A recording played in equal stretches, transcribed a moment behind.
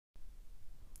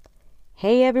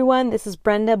Hey everyone, this is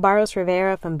Brenda Barros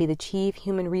Rivera from Be the Chief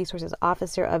Human Resources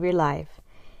Officer of Your Life.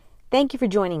 Thank you for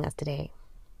joining us today.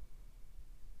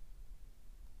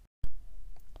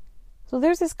 So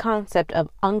there's this concept of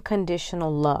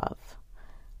unconditional love,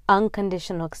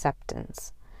 unconditional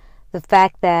acceptance. The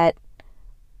fact that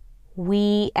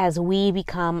as we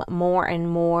become more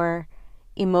and more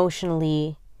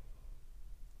emotionally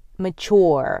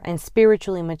mature and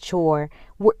spiritually mature,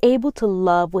 we're able to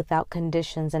love without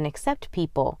conditions and accept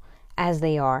people as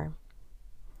they are.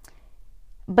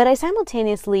 But I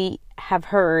simultaneously have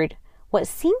heard what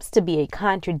seems to be a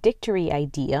contradictory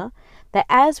idea that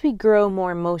as we grow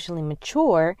more emotionally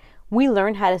mature, we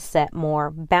learn how to set more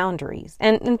boundaries.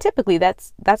 And typically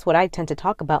that's what I tend to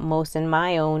talk about most in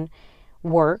my own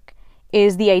work,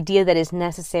 is the idea that it's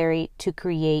necessary to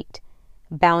create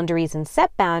boundaries and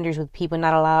set boundaries with people,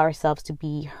 not allow ourselves to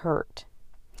be hurt.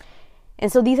 And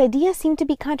so these ideas seem to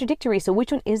be contradictory. So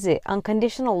which one is it?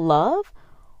 Unconditional love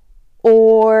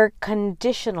or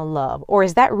conditional love? Or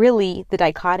is that really the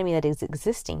dichotomy that is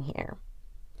existing here?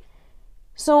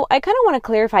 So I kind of want to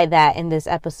clarify that in this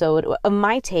episode of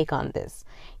my take on this.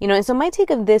 And so my take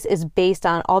of this is based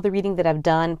on all the reading that I've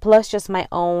done, plus just my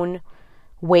own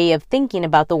way of thinking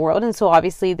about the world. And so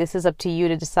obviously this is up to you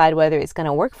to decide whether it's going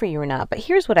to work for you or not. But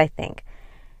here's what I think.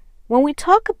 When we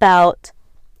talk about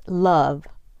love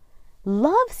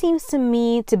seems to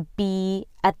me to be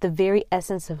at the very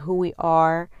essence of who we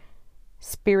are,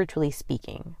 spiritually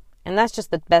speaking. And that's just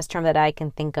the best term that I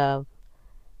can think of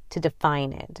to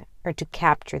define it or to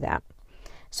capture that.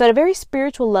 So at a very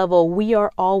spiritual level, we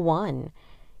are all one,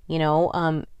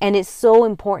 and it's so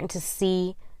important to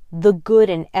see the good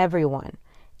in everyone.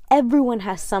 Everyone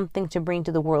has something to bring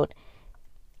to the world.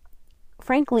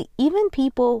 Frankly, even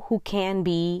people who can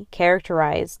be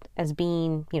characterized as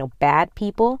being, bad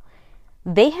people,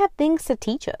 they have things to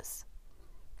teach us.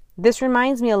 This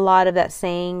reminds me a lot of that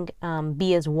saying,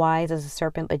 be as wise as a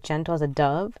serpent, but gentle as a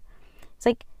dove. It's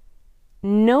like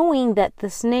knowing that the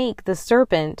snake, the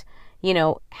serpent,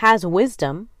 has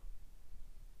wisdom,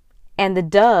 and the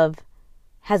dove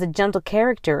has a gentle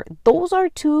character. Those are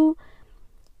two.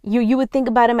 You would think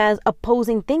about them as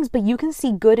opposing things, but you can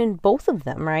see good in both of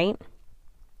them, right?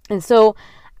 And so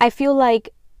I feel like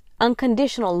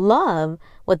unconditional love,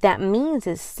 what that means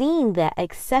is seeing that,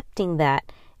 accepting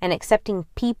that, and accepting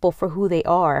people for who they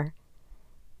are.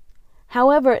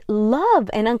 However,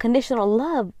 love and unconditional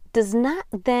love does not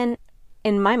then,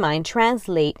 in my mind,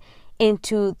 translate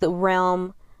into the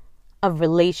realm of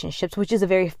relationships, which is a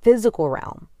very physical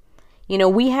realm.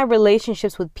 We have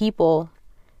relationships with people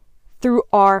through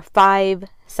our 5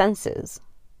 senses,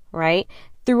 right?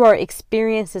 Through our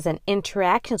experiences and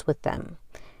interactions with them.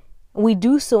 We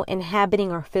do so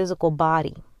inhabiting our physical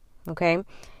body, okay?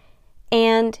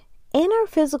 And in our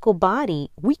physical body,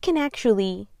 we can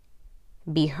actually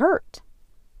be hurt,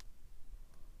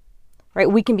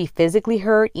 right? We can be physically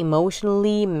hurt,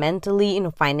 emotionally, mentally,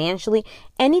 financially.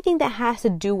 Anything that has to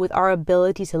do with our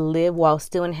ability to live while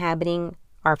still inhabiting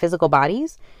our physical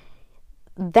bodies,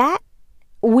 that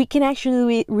we can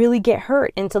actually really get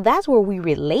hurt. And so that's where we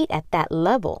relate at that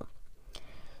level.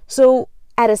 So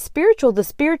at the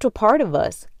spiritual part of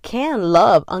us can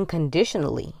love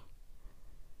unconditionally.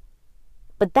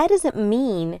 But that doesn't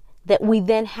mean that we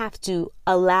then have to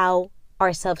allow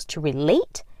ourselves to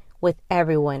relate with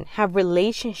everyone, have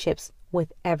relationships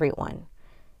with everyone.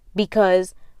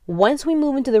 Because once we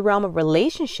move into the realm of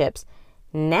relationships,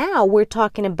 now we're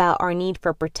talking about our need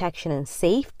for protection and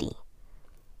safety.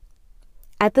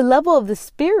 At the level of the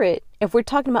spirit, if we're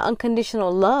talking about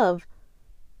unconditional love,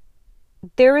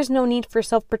 there is no need for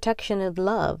self-protection and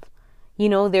love.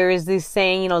 There is this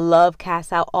saying, love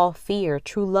casts out all fear.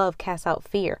 True love casts out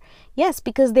fear. Yes,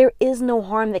 because there is no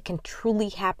harm that can truly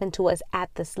happen to us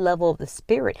at this level of the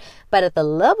spirit. But at the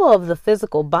level of the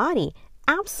physical body,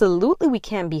 absolutely we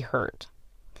can be hurt.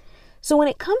 So when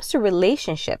it comes to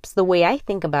relationships, the way I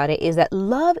think about it is that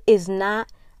love is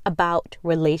not about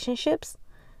relationships.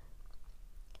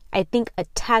 I think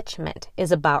attachment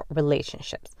is about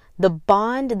relationships. The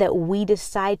bond that we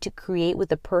decide to create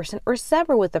with a person or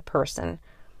sever with a person,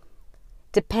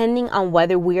 depending on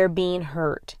whether we are being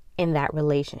hurt in that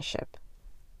relationship.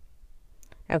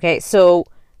 Okay, so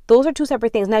those are 2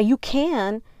 separate things. Now, you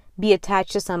can be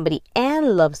attached to somebody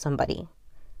and love somebody,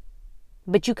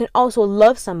 but you can also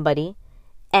love somebody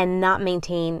and not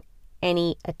maintain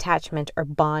any attachment or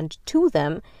bond to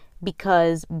them,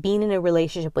 because being in a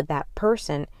relationship with that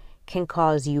person can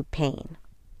cause you pain.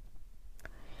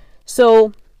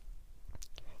 So,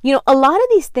 a lot of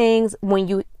these things, when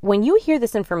you hear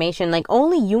this information, like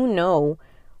only you know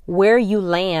where you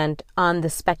land on the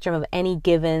spectrum of any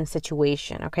given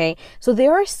situation, okay? So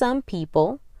there are some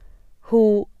people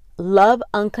who love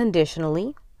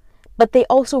unconditionally, but they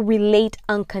also relate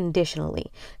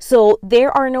unconditionally. So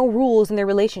there are no rules in their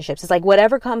relationships. It's like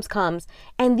whatever comes, comes.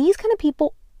 And these kind of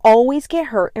people always get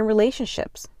hurt in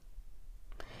relationships.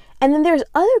 And then there's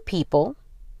other people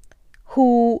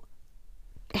who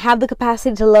have the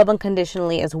capacity to love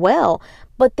unconditionally as well,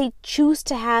 but they choose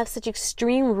to have such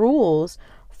extreme rules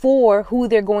for who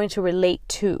they're going to relate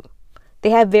to.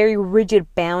 They have very rigid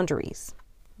boundaries.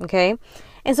 Okay?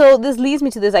 And so this leads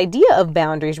me to this idea of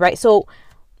boundaries, right? So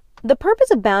the purpose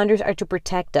of boundaries are to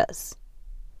protect us,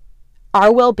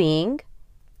 our well-being,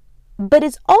 but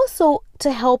it's also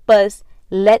to help us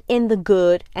let in the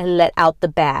good and let out the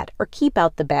bad, or keep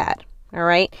out the bad. All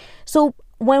right. So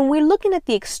when we're looking at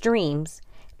the extremes,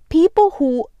 people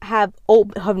who have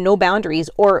no boundaries,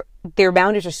 or their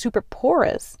boundaries are super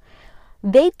porous,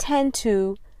 they tend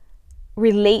to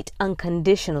relate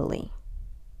unconditionally.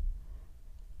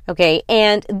 Okay.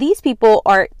 And these people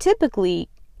are typically,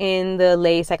 in the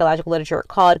lay psychological literature,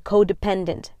 called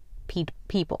codependent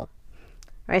people.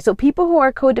 Right? So people who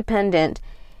are codependent,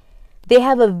 they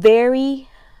have a very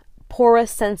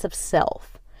porous sense of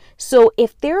self. So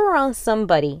if they're around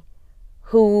somebody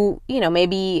who,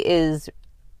 maybe has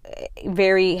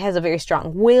a very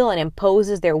strong will and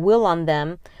imposes their will on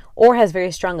them, or has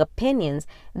very strong opinions,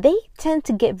 they tend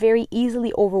to get very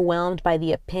easily overwhelmed by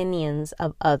the opinions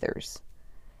of others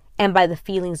and by the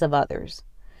feelings of others.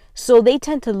 So they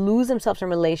tend to lose themselves in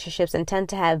relationships and tend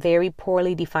to have very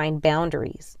poorly defined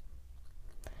boundaries.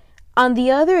 On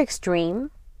the other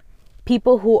extreme,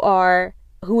 people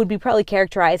who would be probably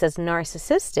characterized as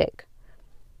narcissistic,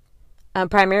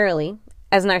 primarily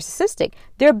as narcissistic,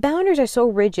 their boundaries are so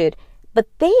rigid, but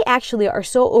they actually are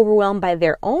so overwhelmed by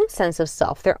their own sense of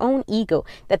self, their own ego,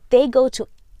 that they go to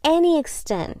any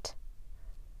extent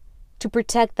to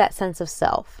protect that sense of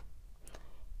self.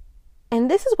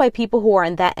 And this is why people who are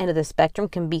on that end of the spectrum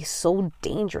can be so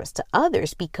dangerous to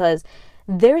others, because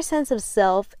their sense of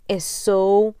self is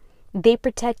they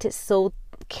protect it so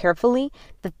carefully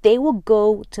that they will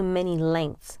go to many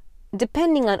lengths,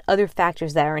 depending on other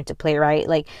factors that are into play, right?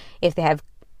 Like if they have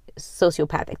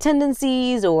sociopathic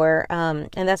tendencies, or, and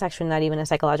that's actually not even a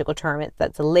psychological term,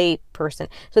 that's a lay person.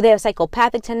 So they have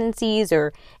psychopathic tendencies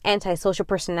or antisocial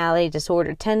personality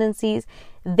disorder tendencies.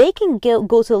 They can go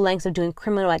to the lengths of doing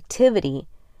criminal activity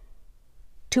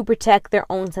to protect their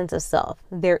own sense of self,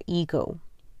 their ego.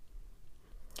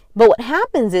 But what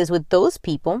happens is with those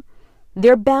people,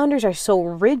 their boundaries are so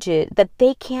rigid that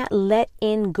they can't let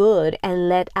in good and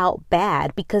let out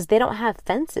bad, because they don't have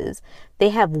fences. They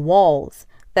have walls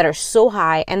that are so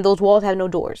high, and those walls have no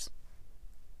doors.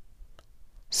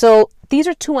 So these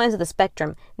are two ends of the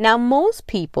spectrum. Now, most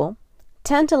people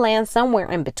tend to land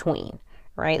somewhere in between,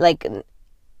 right? Like,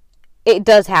 it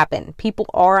does happen. People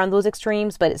are on those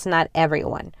extremes, but it's not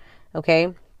everyone,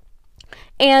 okay?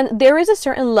 And there is a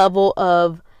certain level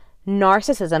of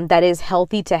narcissism that is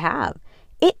healthy to have.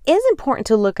 It is important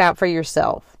to look out for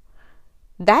yourself.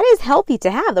 That is healthy to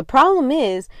have. The problem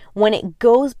is when it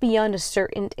goes beyond a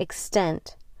certain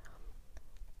extent,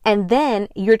 and then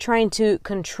you're trying to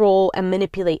control and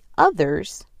manipulate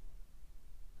others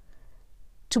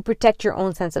to protect your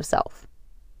own sense of self.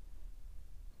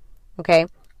 Okay?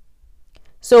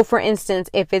 So for instance,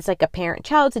 if it's like a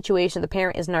parent-child situation, the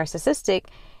parent is narcissistic,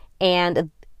 and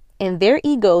in their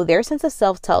ego, their sense of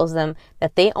self tells them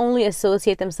that they only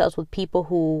associate themselves with people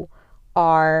who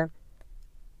are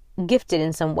gifted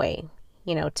in some way,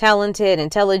 talented,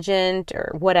 intelligent,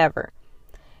 or whatever.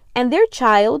 And their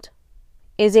child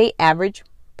is an average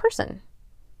person.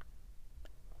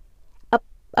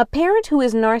 A parent who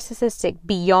is narcissistic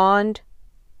beyond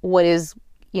what is,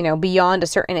 beyond a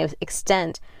certain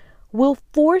extent, will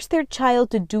force their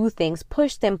child to do things,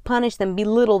 push them, punish them,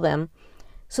 belittle them,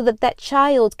 so that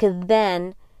child can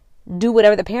then do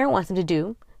whatever the parent wants them to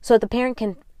do, so that the parent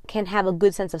can have a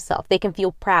good sense of self. They can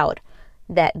feel proud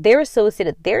that their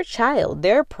associated, their child,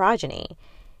 their progeny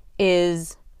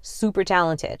is super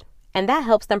talented. And that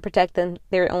helps them protect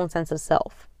their own sense of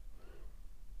self.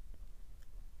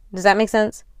 Does that make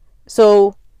sense?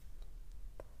 So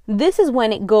this is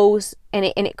when it goes and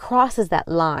it crosses that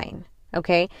line.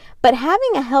 Okay? But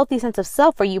having a healthy sense of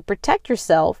self where you protect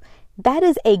yourself, that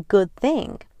is a good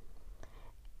thing.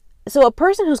 So a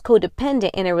person who's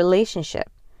codependent in a relationship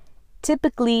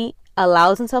typically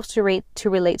allows themselves to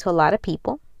relate to a lot of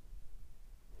people,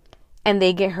 and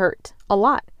they get hurt a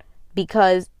lot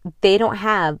because they don't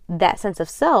have that sense of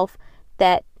self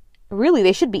that really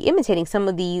they should be imitating some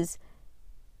of these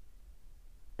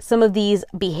some of these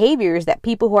behaviors that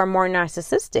people who are more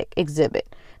narcissistic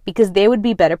exhibit, because they would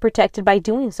be better protected by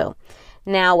doing so.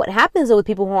 Now, what happens though with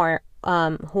people who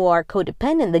are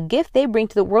codependent, the gift they bring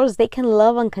to the world is they can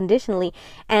love unconditionally,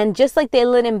 and just like they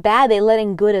let in bad, they let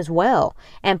in good as well.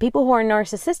 And people who are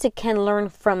narcissistic can learn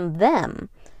from them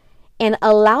and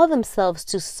allow themselves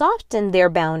to soften their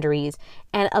boundaries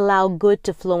and allow good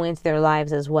to flow into their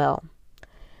lives as well.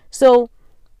 So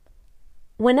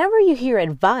whenever you hear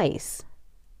advice,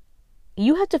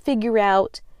 you have to figure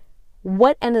out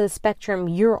what end of the spectrum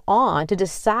you're on to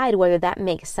decide whether that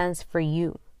makes sense for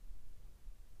you.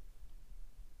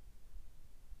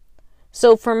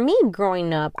 So for me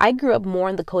growing up, I grew up more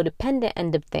on the codependent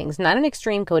end of things. Not an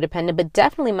extreme codependent, but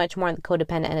definitely much more on the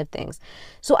codependent end of things.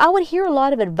 So I would hear a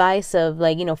lot of advice of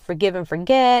like, forgive and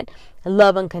forget,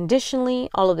 love unconditionally,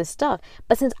 all of this stuff.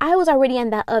 But since I was already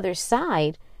on that other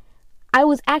side, I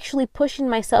was actually pushing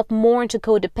myself more into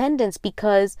codependence,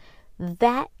 because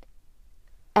that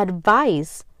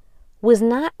advice was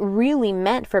not really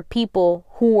meant for people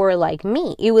who were like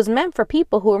me. It was meant for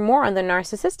people who are more on the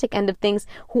narcissistic end of things,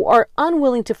 who are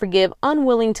unwilling to forgive,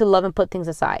 unwilling to love and put things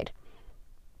aside.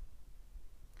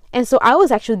 And so I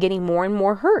was actually getting more and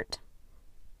more hurt.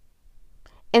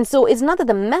 And so it's not that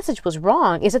the message was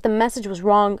wrong, it's that the message was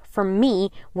wrong for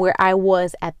me where I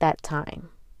was at that time.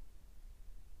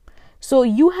 So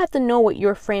you have to know what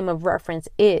your frame of reference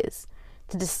is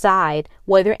to decide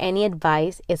whether any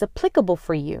advice is applicable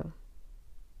for you.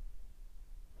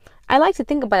 I like to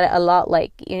think about it a lot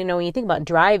like, when you think about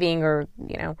driving or,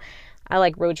 I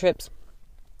like road trips.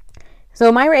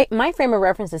 So my frame of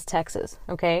reference is Texas,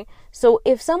 okay? So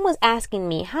if someone's asking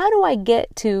me, how do I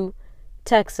get to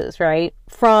Texas, right,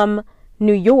 from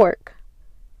New York?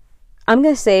 I'm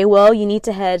going to say, well, you need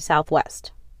to head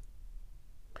southwest.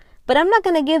 But I'm not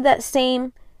going to give those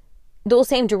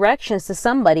same directions to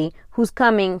somebody who's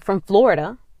coming from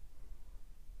Florida.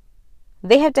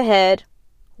 They have to head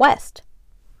west.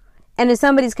 And if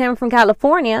somebody's coming from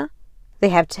California, they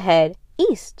have to head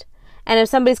east. And if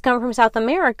somebody's coming from South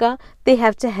America, they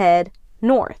have to head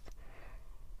north.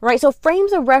 Right? So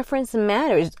frames of reference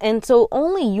matters. And so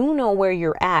only you know where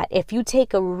you're at if you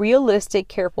take a realistic,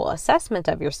 careful assessment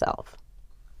of yourself.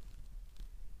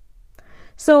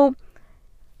 So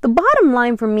the bottom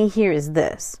line for me here is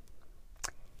this.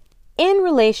 In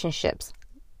relationships,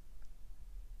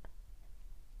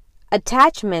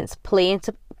 attachments play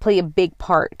a big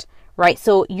part, right?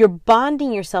 So you're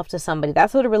bonding yourself to somebody.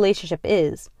 That's what a relationship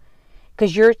is.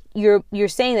 Because you're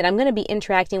saying that I'm going to be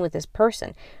interacting with this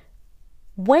person.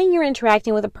 When you're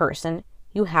interacting with a person,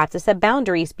 you have to set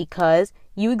boundaries because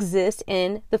you exist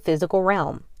in the physical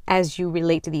realm as you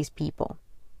relate to these people.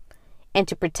 And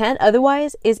to pretend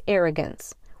otherwise is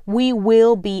arrogance. We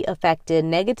will be affected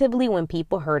negatively when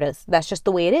people hurt us. That's just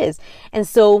the way it is. And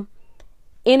so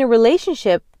in a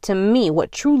relationship, to me,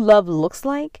 what true love looks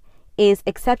like is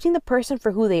accepting the person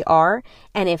for who they are.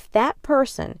 And if that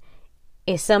person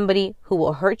is somebody who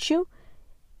will hurt you,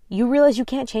 you realize you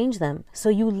can't change them. So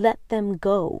you let them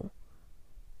go.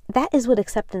 That is what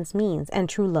acceptance means and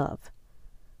true love.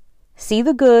 See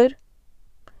the good.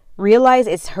 Realize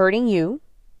it's hurting you.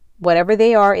 Whatever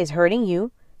they are is hurting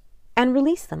you. And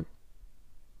release them.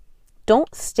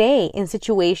 Don't stay in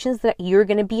situations that you're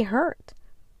going to be hurt.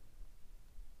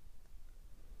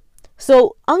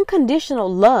 So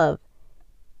unconditional love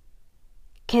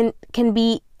can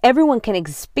be, everyone can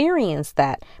experience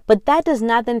that, but that does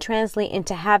not then translate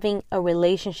into having a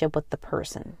relationship with the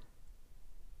person.